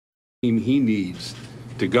he needs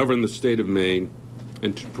to govern the state of Maine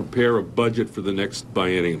and to prepare a budget for the next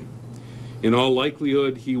biennium. In all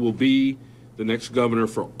likelihood, he will be the next governor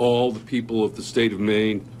for all the people of the state of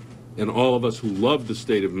Maine, and all of us who love the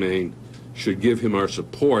state of Maine should give him our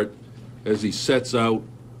support as he sets out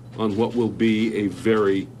on what will be a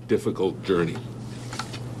very difficult journey.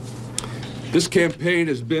 This campaign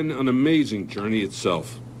has been an amazing journey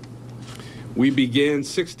itself. We began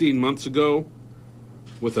 16 months ago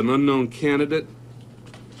with an unknown candidate,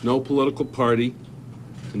 no political party,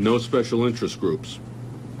 and no special interest groups.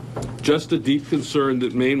 Just a deep concern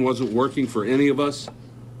that Maine wasn't working for any of us,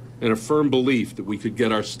 and a firm belief that we could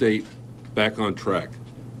get our state back on track.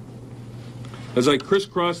 As I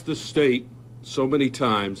crisscrossed this state so many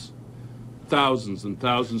times, thousands and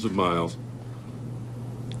thousands of miles,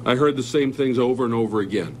 I heard the same things over and over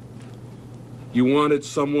again. You wanted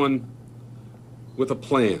someone with a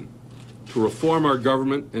plan to reform our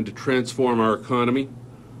government and to transform our economy,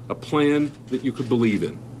 a plan that you could believe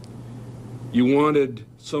in. You wanted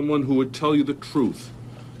someone who would tell you the truth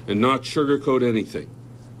and not sugarcoat anything,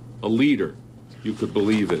 a leader you could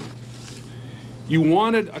believe in. You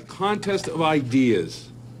wanted a contest of ideas,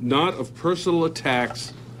 not of personal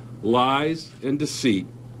attacks, lies, and deceit,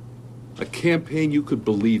 a campaign you could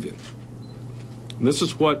believe in. And this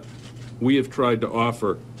is what we have tried to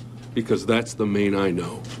offer, because that's the Maine I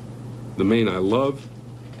know, the Maine I love,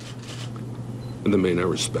 and the Maine I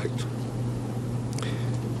respect.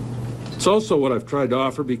 It's also what I've tried to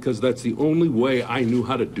offer because that's the only way I knew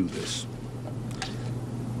how to do this.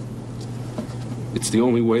 It's the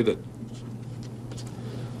only way that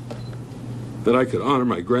I could honor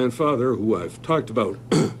my grandfather, who I've talked about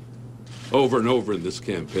over and over in this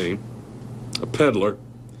campaign, a peddler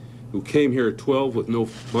who came here at 12 with no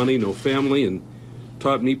money, no family, and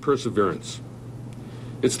taught me perseverance.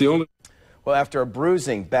 It's the only... Well, after a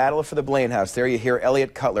bruising battle for the Blaine House, there you hear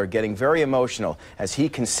Elliot Cutler getting very emotional as he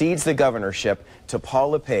concedes the governorship to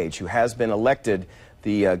Paul LePage, who has been elected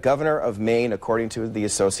the governor of Maine, according to the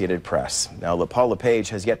Associated Press. Now, Paul LePage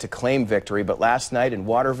has yet to claim victory, but last night in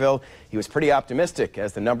Waterville, he was pretty optimistic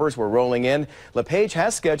as the numbers were rolling in. LePage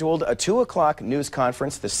has scheduled a 2 o'clock news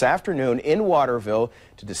conference this afternoon in Waterville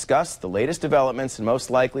to discuss the latest developments and most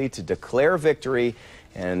likely to declare victory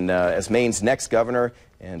and as Maine's next governor,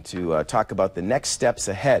 and to talk about the next steps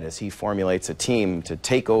ahead as he formulates a team to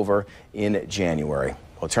take over in January.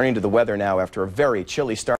 Well, turning to the weather now, after a very chilly start.